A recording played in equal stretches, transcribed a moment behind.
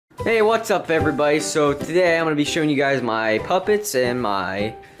Hey, what's up everybody? So today I'm going to be showing you guys my puppets and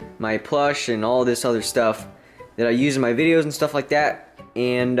my plush and all this other stuff that I use in my videos and stuff like that,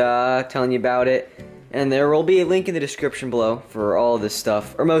 and telling you about it. And there will be a link in the description below for all of this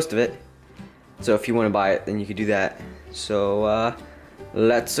stuff, or most of it. So if you want to buy it, then you can do that. So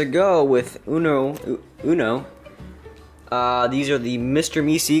let's go with Uno. These are the Mr.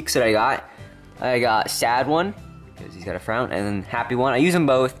 Meeseeks that I got. I got sad one because he's got a frown, and then happy one. I use them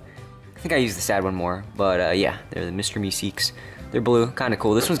both. I think I use the sad one more, but yeah, they're the Mr. Meeseeks. They're blue, kind of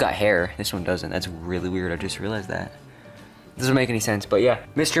cool. This one's got hair. This one doesn't. That's really weird. I just realized that. Doesn't make any sense, but yeah,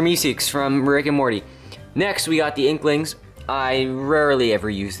 Mr. Meeseeks from Rick and Morty. Next, we got the Inklings. I rarely ever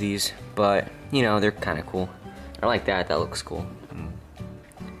use these, but you know, they're kind of cool. I like that. That looks cool.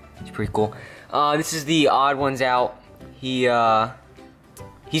 It's pretty cool. This is the odd ones out. He's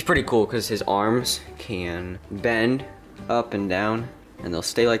pretty cool because his arms can bend up and down, and they'll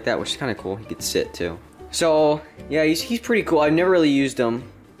stay like that, which is kind of cool. He could sit too. So yeah, he's pretty cool. I've never really used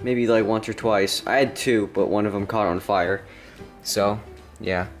him, maybe like once or twice. I had two, but one of them caught on fire. So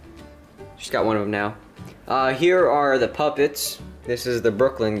yeah, just got one of them now. Here are the puppets. This is the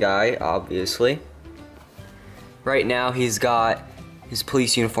Brooklyn guy, obviously. Right now he's got his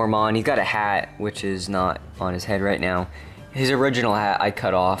police uniform on. He's got a hat, which is not on his head right now. His original hat I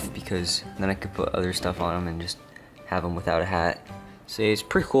cut off because then I could put other stuff on him and just have him without a hat. So it's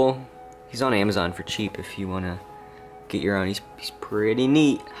pretty cool. He's on Amazon for cheap if you want to get your own. He's pretty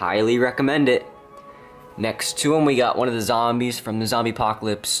neat. Highly recommend it. Next to him we got one of the zombies from the Zombie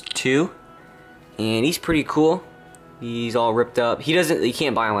Apocalypse 2. And he's pretty cool. He's all ripped up. You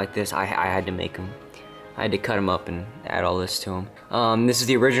can't buy him like this. I had to make him. I had to cut him up and add all this to him. This is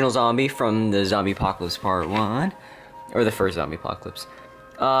the original zombie from the Zombie Apocalypse Part 1. Or the first Zombie Apocalypse.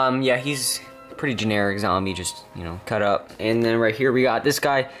 Yeah, he's a pretty generic zombie, just, you know, cut up. And then right here we got this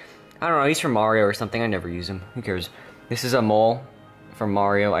guy. I don't know, he's from Mario or something. I never use him. Who cares? This is a mole from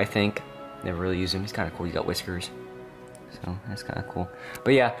Mario, I think. Never really use him. He's kind of cool. He's got whiskers. So, that's kind of cool.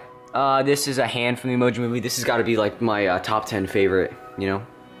 But yeah, this is a hand from the Emoji Movie. This has got to be like my top 10 favorite, you know,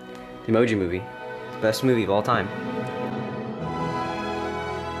 the Emoji Movie. Best movie of all time.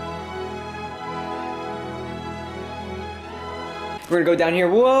 We're gonna go down here.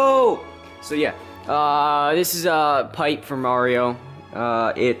 Whoa! So yeah, this is a pipe from Mario.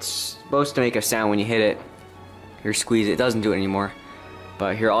 It's supposed to make a sound when you hit it. Here, squeeze it. It doesn't do it anymore.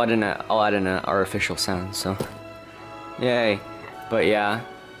 But here, I'll add in an artificial sound. So, yay! But yeah,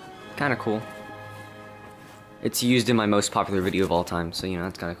 kind of cool. It's used in my most popular video of all time. So you know,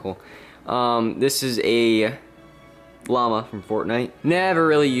 that's kind of cool. This is a llama from Fortnite. Never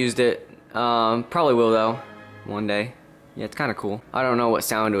really used it. Probably will though, one day. Yeah, it's kind of cool. I don't know what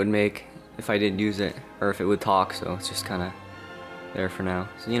sound it would make if I didn't use it, or if it would talk, so it's just kind of there for now.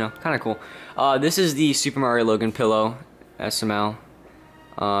 So, you know, kind of cool. This is the Super Mario Logan Pillow, SML.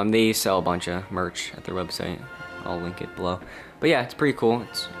 They sell a bunch of merch at their website. I'll link it below. But yeah, it's pretty cool.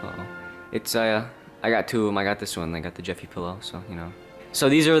 I got two of them. I got this one. I got the Jeffy Pillow, so, you know. So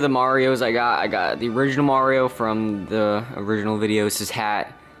these are the Marios I got. I got the original Mario from the original videos. His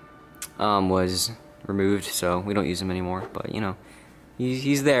hat was removed, so we don't use him anymore, but you know,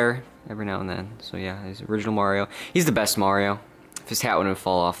 he's there every now and then. So yeah, his original Mario. He's the best Mario. If his hat wouldn't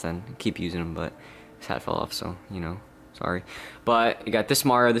fall off, then I'd keep using him, but his hat fell off, so you know, sorry. But you got this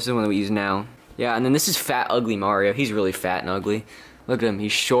Mario. This is the one that we use now. Yeah, and then this is Fat Ugly Mario. He's really fat and ugly. Look at him.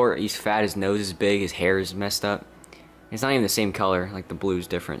 He's short, he's fat, his nose is big, his hair is messed up. It's not even the same color, like the blue's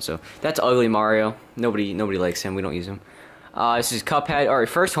different. So that's Ugly Mario. Nobody likes him. We don't use him. This is Cuphead. Alright,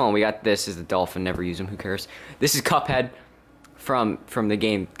 first one we got. This is the dolphin. Never use him. Who cares? This is Cuphead from the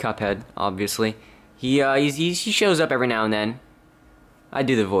game Cuphead. Obviously, he shows up every now and then. I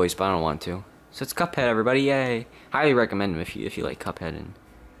do the voice, but I don't want to. So it's Cuphead, everybody. Yay! Highly recommend him if you like Cuphead and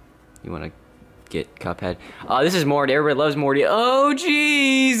you want to get Cuphead. This is Morty. Everybody loves Morty. Oh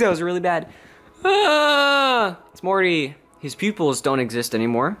jeez, that was really bad. It's Morty. His pupils don't exist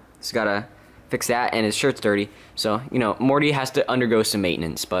anymore. He's gotta fix that, and his shirt's dirty. So, you know, Morty has to undergo some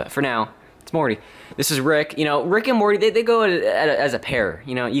maintenance, but for now, it's Morty. This is Rick. You know, Rick and Morty, they go as a pair.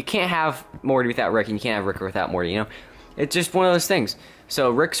 You know, you can't have Morty without Rick, and you can't have Rick without Morty, you know? It's just one of those things.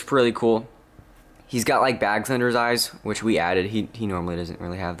 So, Rick's really cool. He's got, like, bags under his eyes, which we added. He normally doesn't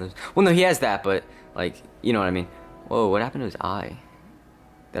really have those. Well, no, he has that, but, like, you know what I mean. Whoa, what happened to his eye?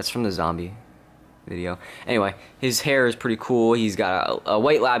 That's from the zombie video. Anyway, his hair is pretty cool. He's got a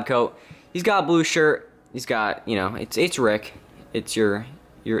white lab coat. He's got a blue shirt. He's got, you know, it's Rick. It's your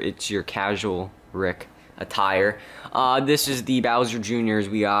casual Rick attire. This is the Bowser Juniors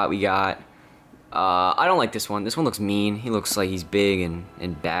we got. I don't like this one. This one looks mean. He looks like he's big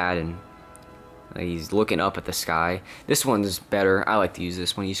and bad, and he's looking up at the sky. This one's better. I like to use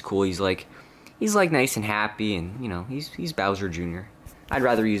this one. He's cool. He's like nice and happy, and you know, he's Bowser Jr. I'd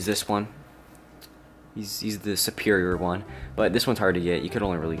rather use this one. He's the superior one, but this one's hard to get. You could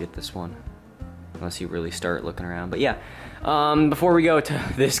only really get this one unless you really start looking around. But yeah, before we go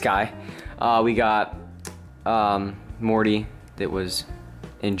to this guy, we got Morty that was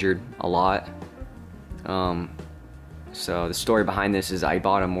injured a lot. So the story behind this is I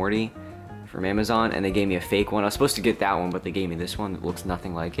bought a Morty from Amazon and they gave me a fake one. I was supposed to get that one, but they gave me this one that looks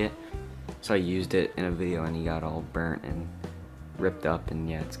nothing like it. So I used it in a video and he got all burnt and ripped up, and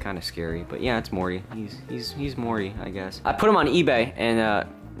yeah, it's kind of scary. But yeah, it's Morty. He's Morty, I guess. I put him on eBay and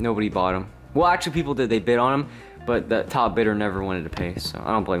nobody bought him. Well, actually people did. They bid on him, but the top bidder never wanted to pay, so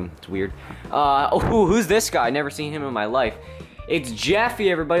I don't blame him. It's weird. Oh, who's this guy? Never seen him in my life. It's Jeffy,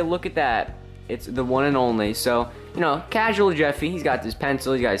 everybody. Look at that. It's the one and only. So, you know, casual Jeffy. He's got his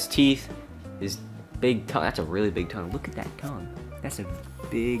pencil. He's got his teeth. His big tongue. That's a really big tongue. Look at that tongue. That's a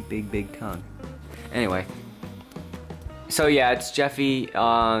big tongue. Anyway. So yeah, it's Jeffy.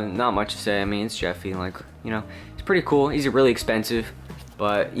 Not much to say. I mean, it's Jeffy. Like, you know, it's pretty cool. He's really expensive,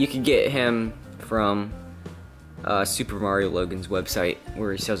 but you can get him from Super Mario Logan's website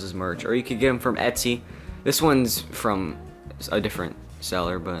where he sells his merch, or you could get him from Etsy. This one's from a different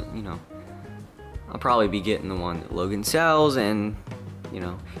seller, but you know, I'll probably be getting the one that Logan sells, and you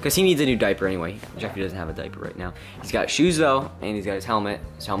know, because he needs a new diaper anyway. Jeffy doesn't have a diaper right now. He's got shoes though, and he's got his helmet.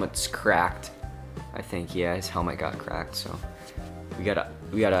 His helmet's cracked. I think, yeah, his helmet got cracked, so we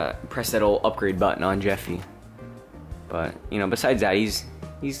gotta press that old upgrade button on Jeffy. But you know, besides that, he's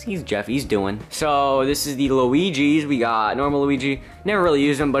Jeffy. He's doing. So this is the Luigi's. We got normal Luigi. Never really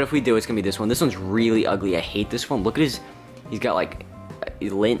use him, but if we do, it's gonna be this one. This one's really ugly. I hate this one. Look at he's got like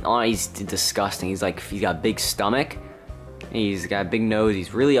lint on. He's disgusting. He's got a big stomach. He's got a big nose.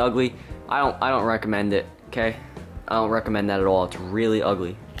 He's really ugly. I don't recommend it. Okay, I don't recommend that at all. It's really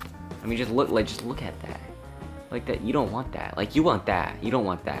ugly. I mean, just look at that. Like that, you don't want that. Like, you want that. You don't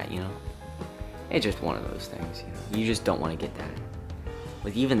want that, you know? It's just one of those things, you know? You just don't want to get that.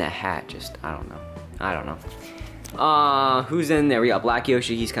 Like, even that hat, just, I don't know. Who's in there? We got Black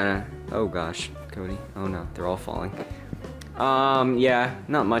Yoshi. He's kind of, oh gosh, Cody. Oh no, they're all falling. Yeah,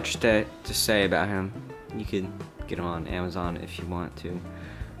 not much to say about him. You could get him on Amazon if you want to.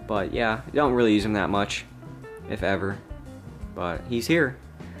 But yeah, you don't really use him that much, if ever. But he's here.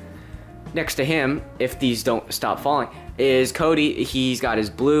 Next to him, if these don't stop falling, is Cody. He's got his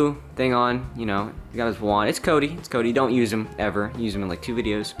blue thing on, you know, he's got his wand. It's Cody. It's Cody. Don't use him ever. Use him in like 2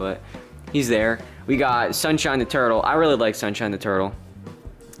 videos, but he's there. We got Sunshine the Turtle. I really like Sunshine the Turtle.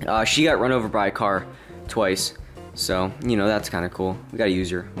 She got run over by a car twice, so you know, that's kind of cool. We gotta use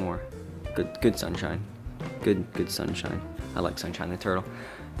her more. Good Sunshine. Good Sunshine. I like Sunshine the Turtle.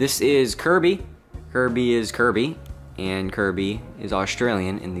 This is Kirby. Kirby is Kirby. And Kirby is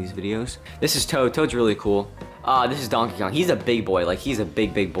Australian in these videos. This is Toad. Toad's really cool. This is Donkey Kong. He's a big boy. Like, he's a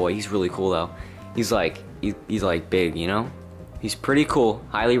big boy. He's really cool though. He's like big, you know? He's pretty cool.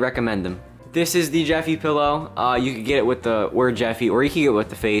 Highly recommend him. This is the Jeffy Pillow. You could get it with the word Jeffy, or you could get it with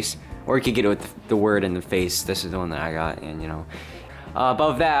the face, or you could get it with the word and the face. This is the one that I got, and you know.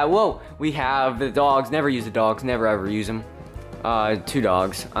 Above that, whoa, we have the dogs. Never use the dogs. Never ever use them. 2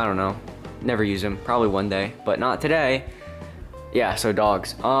 dogs. I don't know. Never use them. Probably one day, but not today. Yeah, so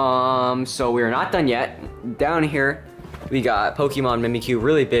dogs. So we're not done yet. Down here, we got Pokemon Mimikyu,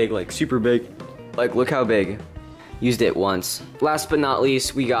 really big, like super big. Like, look how big. Used it once. Last but not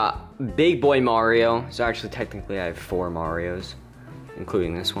least, we got Big Boy Mario. So actually, technically, I have 4 Marios,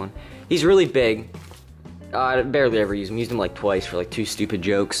 including this one. He's really big. I barely ever use him. Used him like twice for like 2 stupid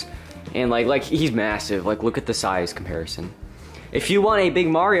jokes. And like he's massive. Like, look at the size comparison. If you want a big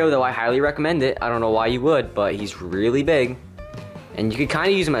Mario, though, I highly recommend it. I don't know why you would, but he's really big. And you could kind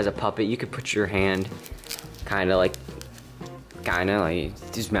of use him as a puppet. You could put your hand kind of like,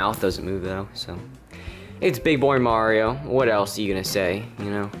 his mouth doesn't move though, so. It's Big Boy Mario. What else are you gonna say?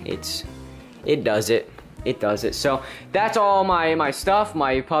 You know, it does it. It does it. So that's all my stuff,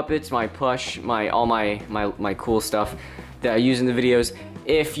 my puppets, my plush, all my cool stuff that I use in the videos.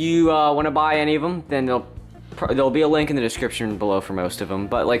 If you want to buy any of them, then there'll be a link in the description below for most of them.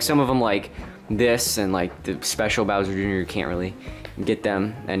 But like some of them, like this and like the special Bowser Jr., you can't really get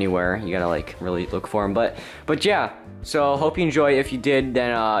them anywhere. You gotta like really look for them. But yeah. So hope you enjoy. If you did,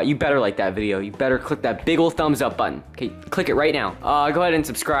 then you better like that video. You better click that big ol' thumbs up button. Okay, click it right now. Go ahead and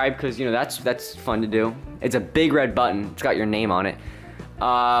subscribe, because you know that's fun to do. It's a big red button. It's got your name on it.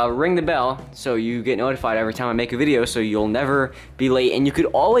 ring the bell so you get notified every time I make a video, so you'll never be late, and you could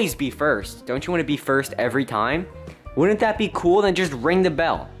always be first. Don't you want to be first every time? Wouldn't that be cool? Then just ring the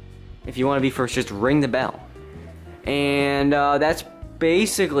bell. If you want to be first, just ring the bell. And that's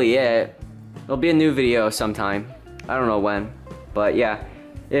basically it. There'll be a new video sometime. I don't know when, but yeah.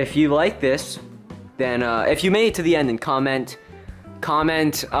 If you like this, then if you made it to the end, then comment,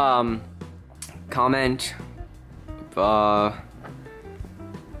 I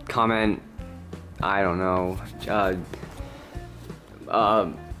don't know,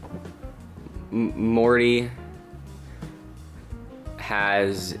 Morty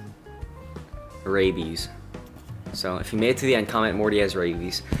has rabies. So if you made it to the end, comment Morty has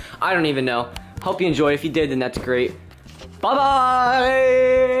rabies. I don't even know. Hope you enjoy. If you did, then that's great.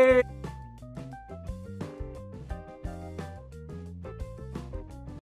 Bye-bye!